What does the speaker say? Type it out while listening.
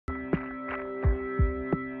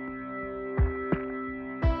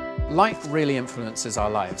Light really influences our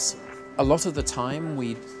lives. A lot of the time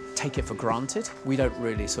we take it for granted. We don't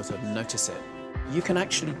really sort of notice it. You can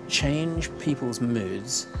actually change people's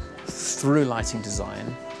moods through lighting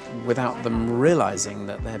design without them realizing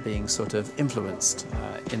that they're being sort of influenced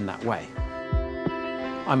in that way.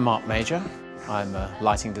 I'm Mark Major. I'm a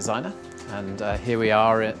lighting designer, and here we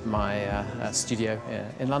are at my studio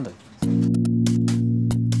in London.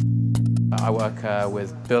 I work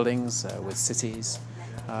with buildings, with cities,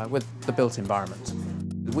 with the built environment.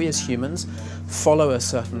 We as humans follow a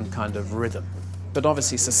certain kind of rhythm, but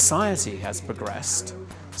obviously society has progressed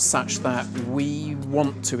such that we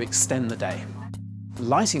want to extend the day.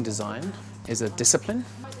 Lighting design is a discipline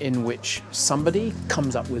in which somebody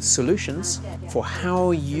comes up with solutions for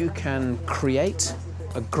how you can create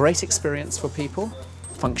a great experience for people,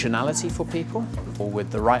 functionality for people, or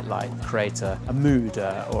with the right light create a mood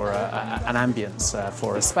or an ambience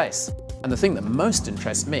for a space. And the thing that most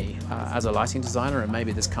interests me as a lighting designer, and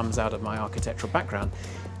maybe this comes out of my architectural background,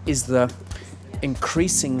 is the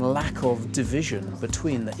increasing lack of division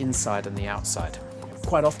between the inside and the outside.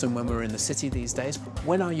 Quite often when we're in the city these days,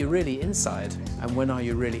 when are you really inside and when are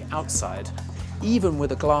you really outside? Even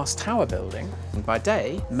with a glass tower building, by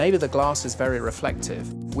day, maybe the glass is very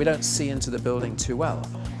reflective. We don't see into the building too well.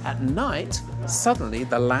 At night, suddenly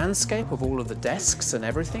the landscape of all of the desks and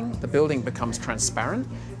everything, the building becomes transparent.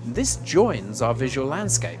 This joins our visual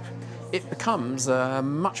landscape. It becomes a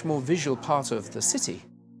much more visual part of the city.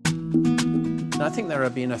 I think there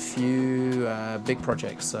have been a few big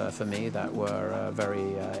projects for me that were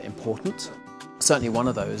very important. Certainly one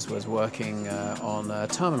of those was working on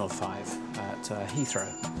Terminal 5 at Heathrow.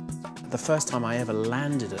 The first time I ever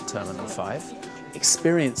landed at Terminal 5,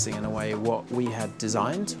 experiencing in a way what we had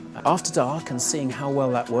designed. After dark and seeing how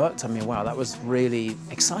well that worked, I mean, wow, that was really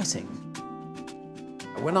exciting.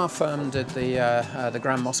 When our firm did the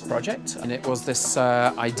Grand Mosque project, and it was this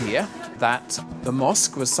idea that the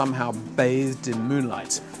mosque was somehow bathed in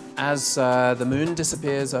moonlight. As the moon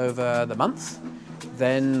disappears over the month,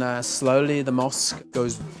 then slowly the mosque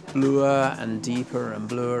goes bluer and deeper and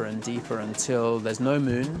bluer and deeper until there's no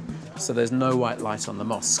moon, so there's no white light on the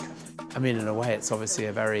mosque. I mean, in a way, it's obviously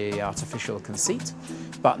a very artificial conceit,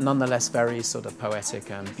 but nonetheless very sort of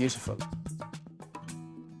poetic and beautiful.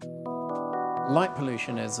 Light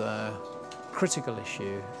pollution is a critical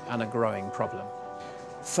issue and a growing problem.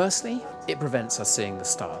 Firstly, it prevents us seeing the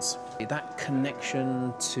stars. That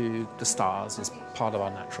connection to the stars is part of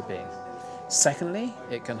our natural being. Secondly,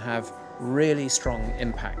 it can have really strong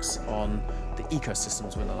impacts on the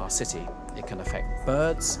ecosystems within our city. It can affect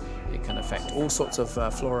birds, it can affect all sorts of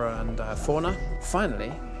flora and fauna.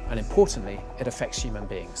 Finally, and importantly, it affects human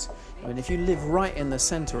beings. I mean, if you live right in the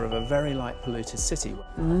center of a very light polluted city,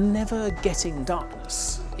 never getting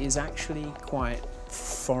darkness is actually quite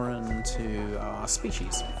foreign to our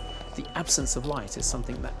species. The absence of light is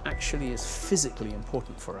something that actually is physically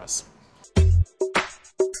important for us.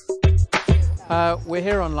 We're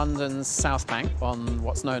here on London's South Bank on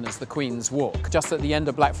what's known as the Queen's Walk. Just at the end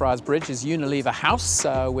of Blackfriars Bridge is Unilever House,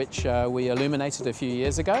 which we illuminated a few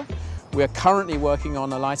years ago. We're currently working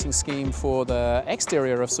on a lighting scheme for the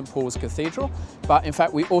exterior of St Paul's Cathedral, but in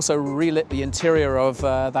fact we also relit the interior of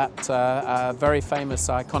that very famous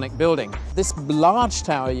iconic building. This large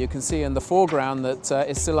tower you can see in the foreground that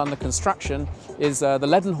is still under construction is the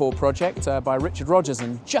Leadenhall project by Richard Rogers,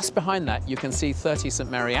 and just behind that you can see 30 St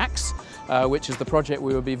Mary Axe, which is the project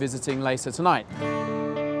we will be visiting later tonight.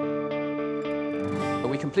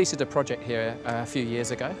 We completed a project here a few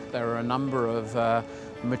years ago. There are a number of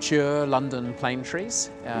mature London plane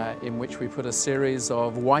trees in which we put a series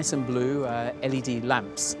of white and blue LED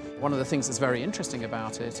lamps. One of the things that's very interesting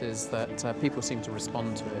about it is that people seem to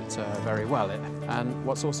respond to it very well. And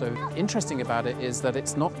what's also interesting about it is that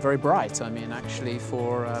it's not very bright. I mean, actually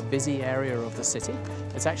for a busy area of the city,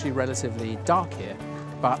 it's actually relatively dark here.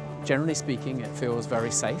 But generally speaking, it feels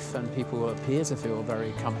very safe and people appear to feel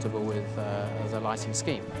very comfortable with the lighting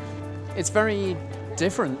scheme. It's very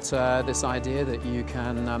different, this idea that you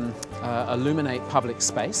can illuminate public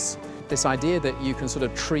space, this idea that you can sort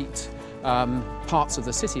of treat parts of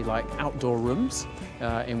the city like outdoor rooms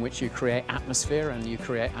in which you create atmosphere and you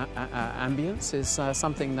create ambience is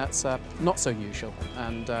something that's not so usual,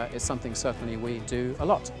 and it's something certainly we do a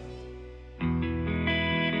lot.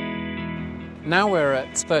 Now we're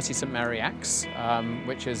at 30 St Mary Axe,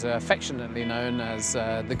 which is affectionately known as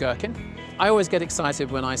the Gherkin. I always get excited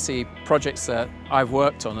when I see projects that I've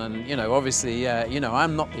worked on, and obviously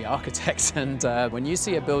I'm not the architect, and when you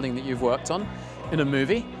see a building that you've worked on in a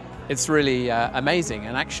movie, It's really amazing,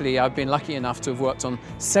 and actually I've been lucky enough to have worked on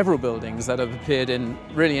several buildings that have appeared in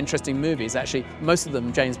really interesting movies, actually most of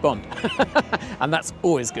them James Bond, and that's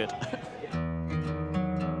always good.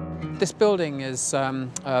 This building is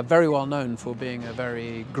very well known for being a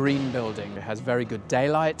very green building. It has very good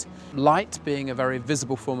daylight. Light being a very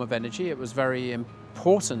visible form of energy, it was very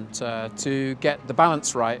important to get the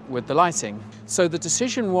balance right with the lighting. So the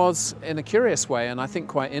decision was, in a curious way, and I think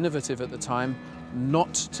quite innovative at the time,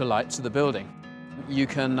 not to light to the building. You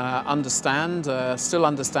can still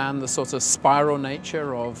understand the sort of spiral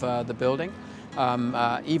nature of the building.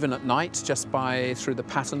 Even at night, just through the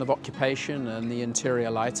pattern of occupation and the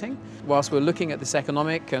interior lighting. Whilst we're looking at this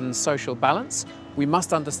economic and social balance, we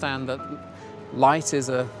must understand that light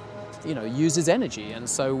uses energy, and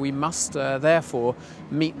so we must therefore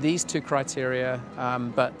meet these two criteria,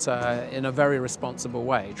 but in a very responsible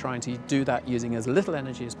way, trying to do that using as little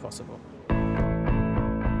energy as possible.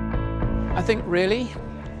 I think really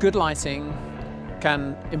good lighting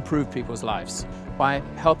can improve people's lives by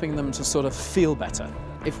helping them to sort of feel better.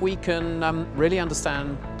 If we can really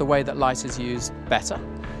understand the way that light is used better,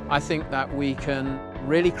 I think that we can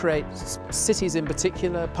really create cities in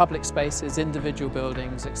particular, public spaces, individual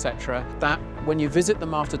buildings, etc., that when you visit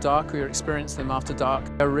them after dark or you experience them after dark,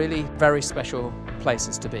 are really very special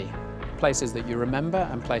places to be. Places that you remember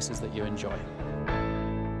and places that you enjoy.